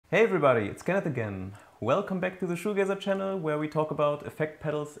Hey everybody, it's Kenneth again. Welcome back to the Shoegazer channel, where we talk about effect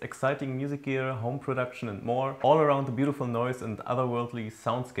pedals, exciting music gear, home production and more, all around the beautiful noise and otherworldly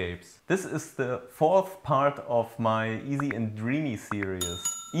soundscapes. This is the fourth part of my Easy and Dreamy series.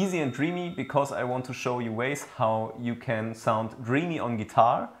 Easy and dreamy because I want to show you ways how you can sound dreamy on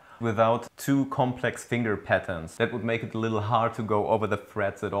guitar without too complex finger patterns. That would make it a little hard to go over the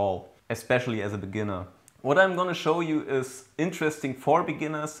frets at all, especially as a beginner. What I'm going to show you is interesting for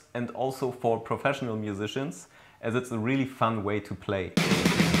beginners and also for professional musicians, as it's a really fun way to play.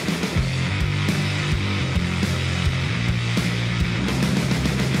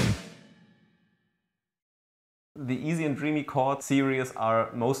 The Easy and Dreamy chord series are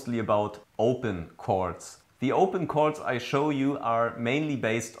mostly about open chords. The open chords I show you are mainly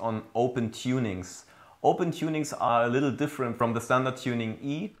based on open tunings. Open tunings are a little different from the standard tuning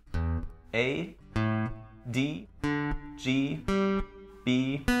E, A, D, G,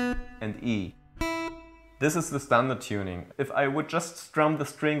 B and E. This is the standard tuning. If I would just strum the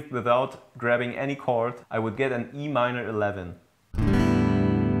strings without grabbing any chord, I would get an E minor 11.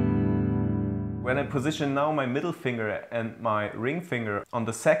 When I position now my middle finger and my ring finger on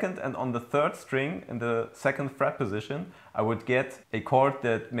the second and on the third string in the second fret position, I would get a chord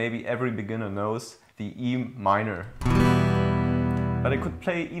that maybe every beginner knows, the E minor. But I could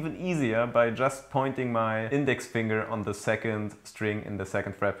play even easier by just pointing my index finger on the second string in the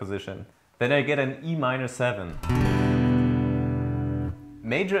second fret position. Then I get an E minor 7.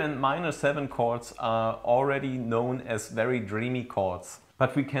 Major and minor 7 chords are already known as very dreamy chords,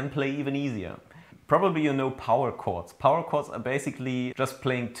 but we can play even easier. Probably you know power chords. Power chords are basically just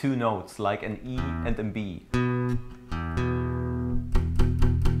playing two notes, like an E and a B.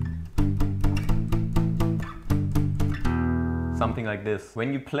 Something like this.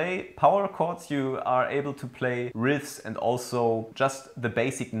 When you play power chords, you are able to play riffs and also just the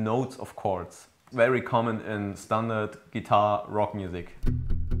basic notes of chords. Very common in standard guitar rock music.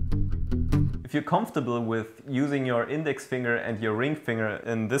 If you're comfortable with using your index finger and your ring finger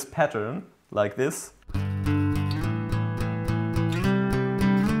in this pattern, like this,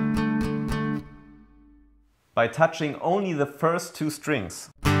 by touching only the first two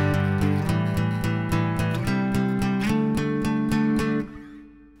strings,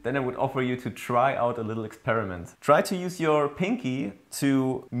 then I would offer you to try out a little experiment. Try to use your pinky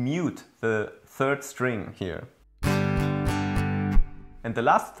to mute the third string here. And the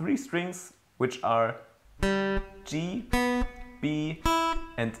last three strings, which are G, B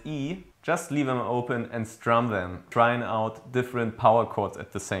and E, just leave them open and strum them, trying out different power chords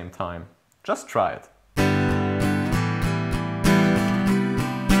at the same time. Just try it.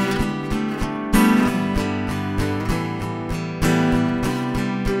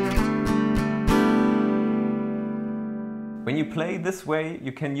 When you play this way,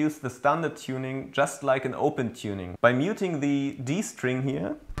 you can use the standard tuning just like an open tuning. By muting the D string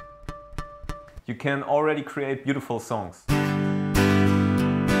here, you can already create beautiful songs.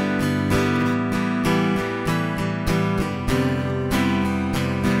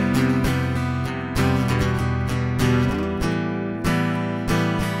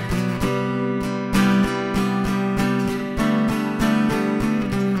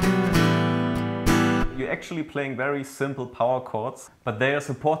 Actually playing very simple power chords, but they are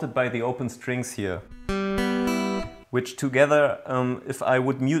supported by the open strings here, which together, if I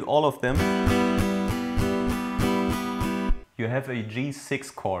would mute all of them, you have a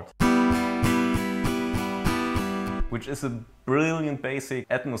G6 chord, which is a brilliant basic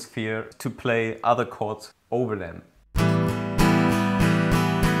atmosphere to play other chords over them.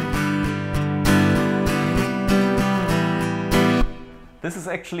 This is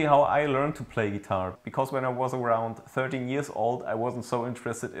actually how I learned to play guitar, because when I was around 13 years old I wasn't so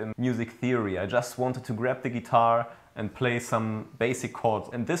interested in music theory. I just wanted to grab the guitar and play some basic chords.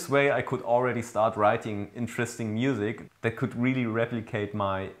 And this way I could already start writing interesting music that could really replicate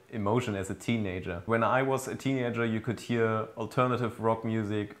my emotion as a teenager. When I was a teenager you could hear alternative rock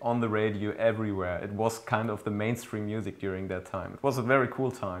music on the radio everywhere. It was kind of the mainstream music during that time. It was a very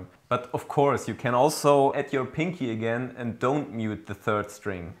cool time. But of course you can also add your pinky again and don't mute the third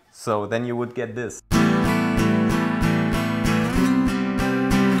string. So then you would get this.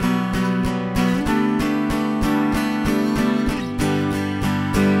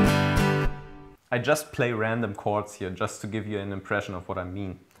 I just play random chords here just to give you an impression of what I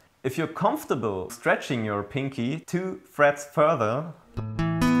mean. If you're comfortable stretching your pinky 2 frets further,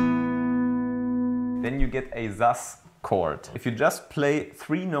 then you get a sus chord. If you just play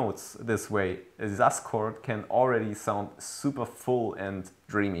 3 notes this way, a sus chord can already sound super full and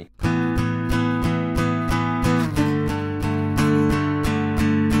dreamy.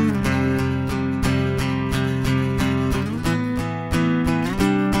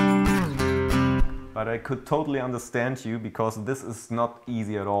 but I could totally understand you because this is not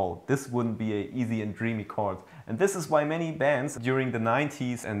easy at all. This wouldn't be an easy and dreamy chord. And this is why many bands during the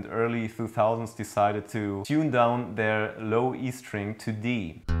 90s and early 2000s decided to tune down their low E string to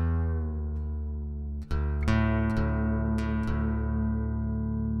D.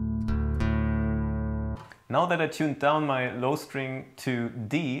 Now that I tuned down my low string to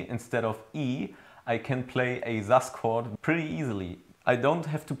D instead of E, I can play a sus chord pretty easily. I don't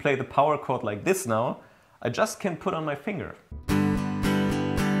have to play the power chord like this now, I just can put on my finger.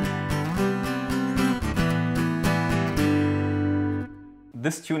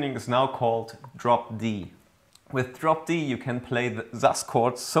 This tuning is now called drop D. With drop D you can play the sus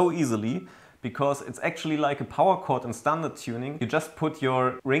chord so easily because it's actually like a power chord in standard tuning. You just put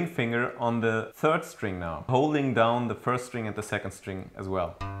your ring finger on the third string now, holding down the first string and the second string as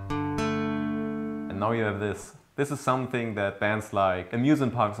well. And now you have this. This is something that bands like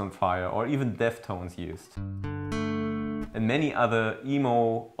Amusement Parks on Fire or even Deftones used. And many other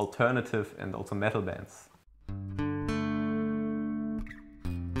emo, alternative and also metal bands.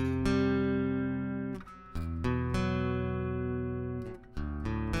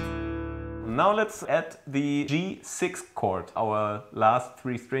 Now let's add the G6 chord, our last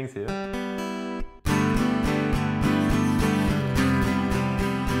three strings here.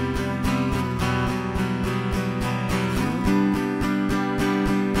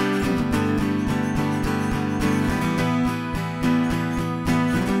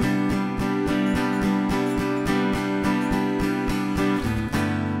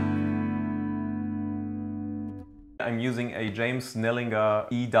 I'm using a James Neligan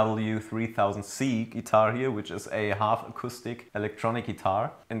EW3000C guitar here, which is a half-acoustic electronic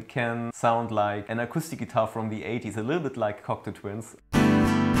guitar and can sound like an acoustic guitar from the 80s, a little bit like Cocteau Twins.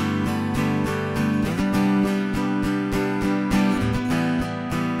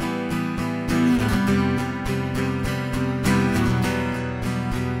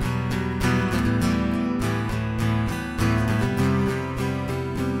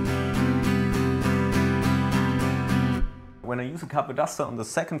 When I use a capodaster on the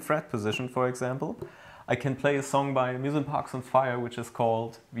second fret position, for example, I can play a song by Amusement Parks on Fire which is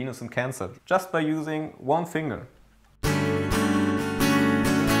called Venus in Cancer, just by using one finger.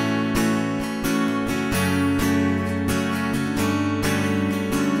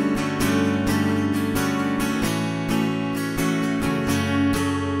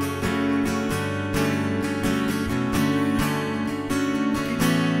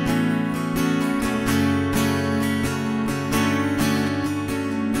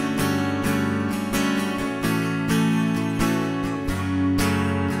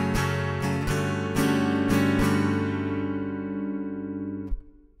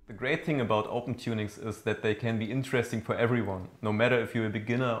 The great thing about open tunings is that they can be interesting for everyone, no matter if you're a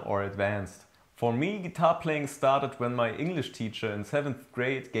beginner or advanced. For me, guitar playing started when my English teacher in 7th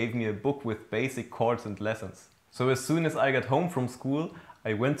grade gave me a book with basic chords and lessons. So as soon as I got home from school,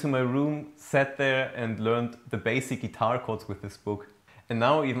 I went to my room, sat there and learned the basic guitar chords with this book. And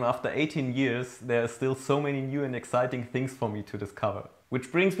now, even after 18 years, there are still so many new and exciting things for me to discover.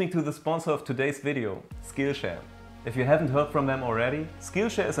 Which brings me to the sponsor of today's video, Skillshare. If you haven't heard from them already,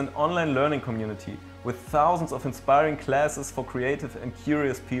 Skillshare is an online learning community with thousands of inspiring classes for creative and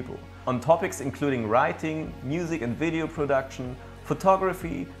curious people on topics including writing, music and video production,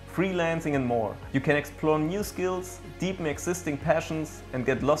 photography, freelancing and more. You can explore new skills, deepen existing passions and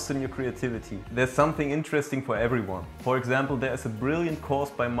get lost in your creativity. There's something interesting for everyone. For example, there is a brilliant course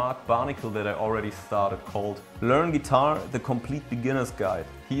by Mark Barnicle that I already started called Learn Guitar, the Complete Beginner's Guide.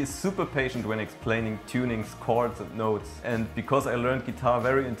 He is super patient when explaining tunings, chords and notes. And because I learned guitar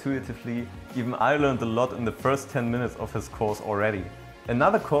very intuitively, even I learned a lot in the first 10 minutes of his course already.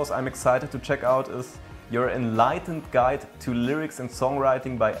 Another course I'm excited to check out is Your Enlightened Guide to Lyrics and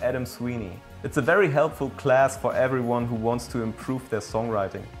Songwriting by Adam Sweeney. It's a very helpful class for everyone who wants to improve their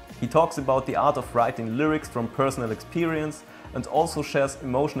songwriting. He talks about the art of writing lyrics from personal experience and also shares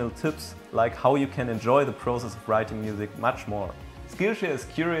emotional tips like how you can enjoy the process of writing music much more. Skillshare is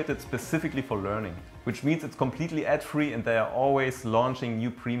curated specifically for learning, which means it's completely ad-free and they are always launching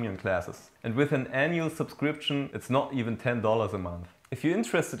new premium classes. And with an annual subscription, it's not even $10 a month. If you're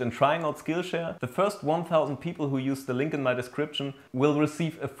interested in trying out Skillshare, the first 1,000 people who use the link in my description will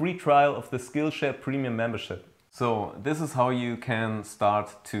receive a free trial of the Skillshare Premium membership. So this is how you can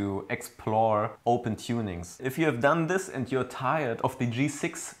start to explore open tunings. If you have done this and you're tired of the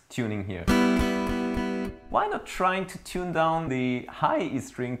G6 tuning here, why not trying to tune down the high E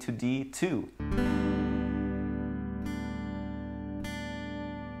string to D too?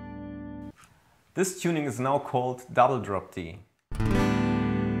 This tuning is now called Double Drop D.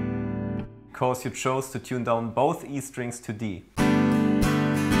 because you chose to tune down both E strings to D.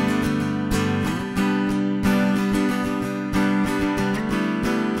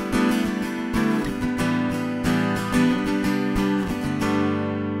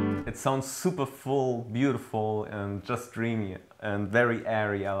 It sounds super full, beautiful, and just dreamy and very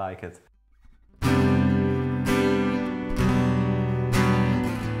airy. I like it.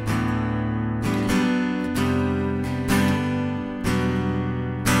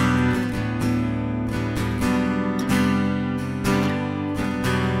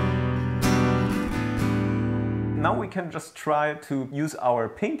 Now we can just try to use our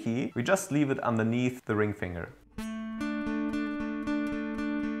pinky. We just leave it underneath the ring finger.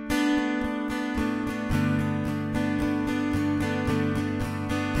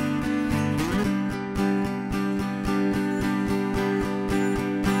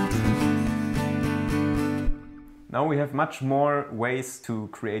 Now we have much more ways to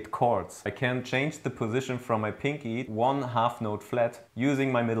create chords. I can change the position from my pinky one half note flat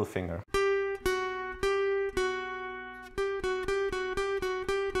using my middle finger.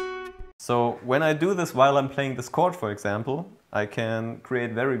 So when I do this while I'm playing this chord, for example, I can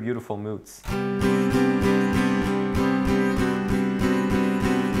create very beautiful moods.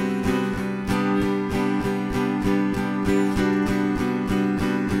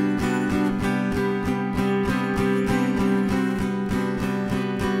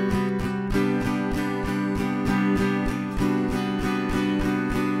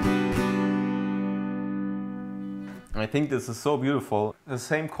 I think this is so beautiful. The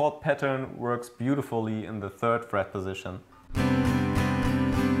same chord pattern works beautifully in the 3rd fret position.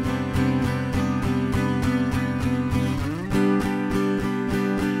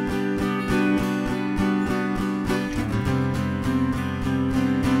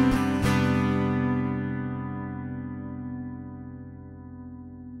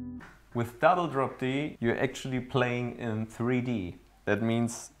 With double drop D, you're actually playing in 3D. That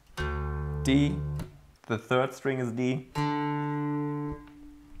means D, the 3rd string is D,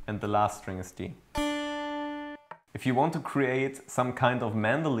 and the last string is D. If you want to create some kind of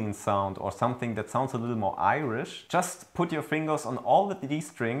mandolin sound or something that sounds a little more Irish, just put your fingers on all the D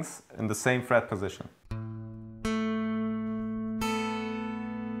strings in the same fret position.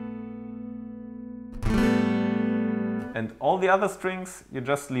 And all the other strings, you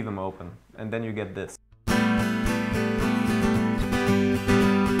just leave them open, and then you get this.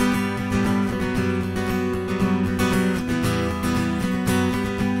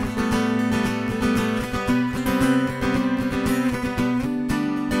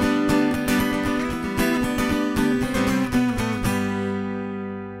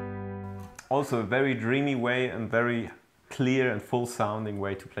 Also a very dreamy way and very clear and full sounding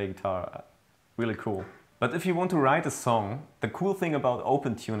way to play guitar. Really cool. But if you want to write a song, the cool thing about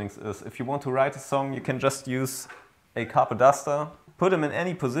open tunings is if you want to write a song, you can just use a capo duster, put them in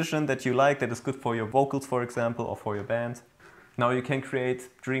any position that you like that is good for your vocals, for example, or for your band. Now you can create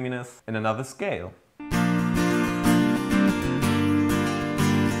dreaminess in another scale.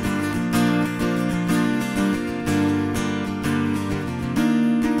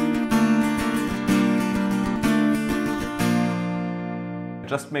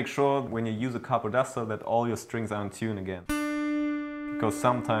 Just make sure when you use a capo duster that all your strings are in tune again. Because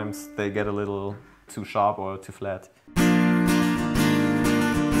sometimes they get a little too sharp or too flat.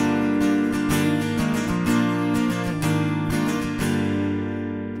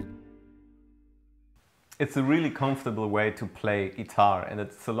 It's a really comfortable way to play guitar, and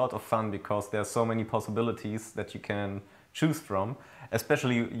it's a lot of fun because there are so many possibilities that you can choose from,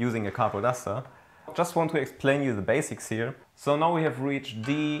 especially using a capo duster. Just want to explain you the basics here. So now we have reached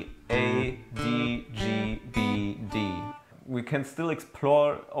D, A, D, G, B, D. We can still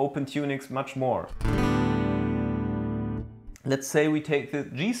explore open tunings much more. Let's say we take the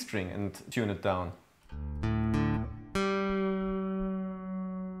G string and tune it down.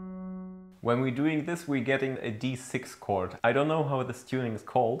 When we're doing this, we're getting a D6 chord. I don't know how this tuning is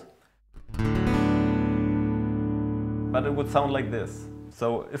called, but it would sound like this.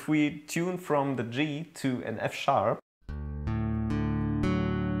 So if we tune from the G to an F sharp,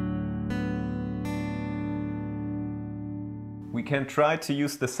 we can try to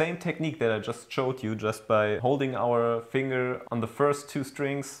use the same technique that I just showed you, just by holding our finger on the first 2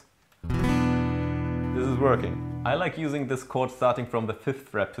 strings. This is working. I like using this chord starting from the 5th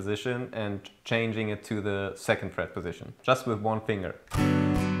fret position and changing it to the 2nd fret position, just with one finger.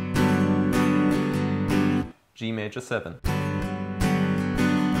 G major 7.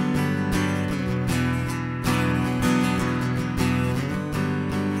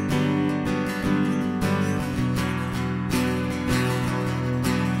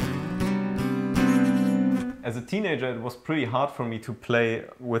 As a teenager, it was pretty hard for me to play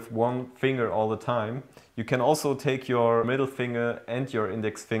with one finger all the time. You can also take your middle finger and your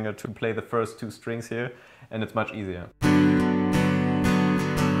index finger to play the first two strings here, and it's much easier.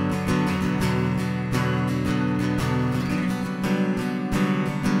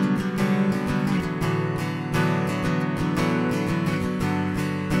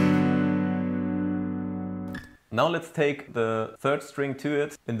 Now let's take the third string to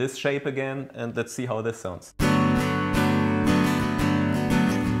it in this shape again, and let's see how this sounds.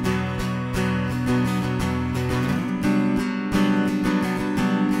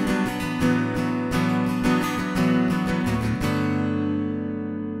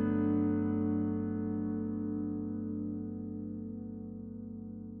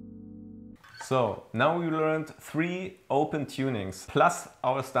 So now we learned 3 open tunings plus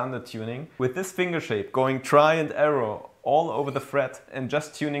our standard tuning. With this finger shape, going try and arrow all over the fret and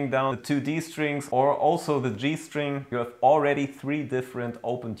just tuning down the 2 D strings or also the G string, you have already 3 different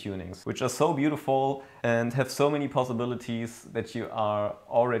open tunings, which are so beautiful and have so many possibilities that you are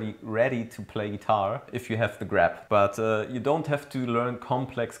already ready to play guitar if you have the grab. But you don't have to learn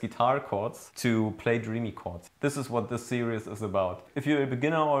complex guitar chords to play dreamy chords. This is what this series is about. If you're a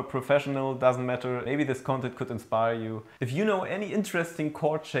beginner or a professional, doesn't matter, maybe this content could inspire you. If you know any interesting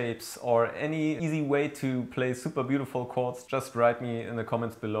chord shapes or any easy way to play super beautiful chords, just write me in the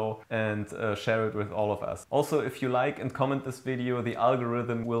comments below and share it with all of us. Also, if you like and comment this video, the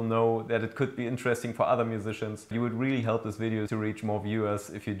algorithm will know that it could be interesting for other musicians. You would really help this video to reach more viewers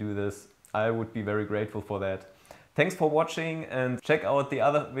if you do this. I would be very grateful for that. Thanks for watching and check out the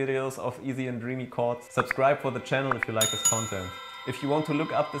other videos of easy and dreamy chords. Subscribe for the channel if you like this content. If you want to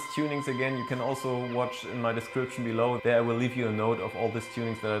look up these tunings again, you can also watch in my description below. There I will leave you a note of all these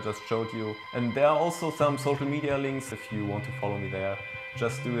tunings that I just showed you. And there are also some social media links if you want to follow me there.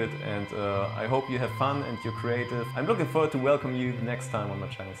 Just do it, and I hope you have fun and you're creative. I'm looking forward to welcome you next time on my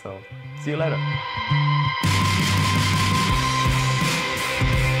channel, so see you later.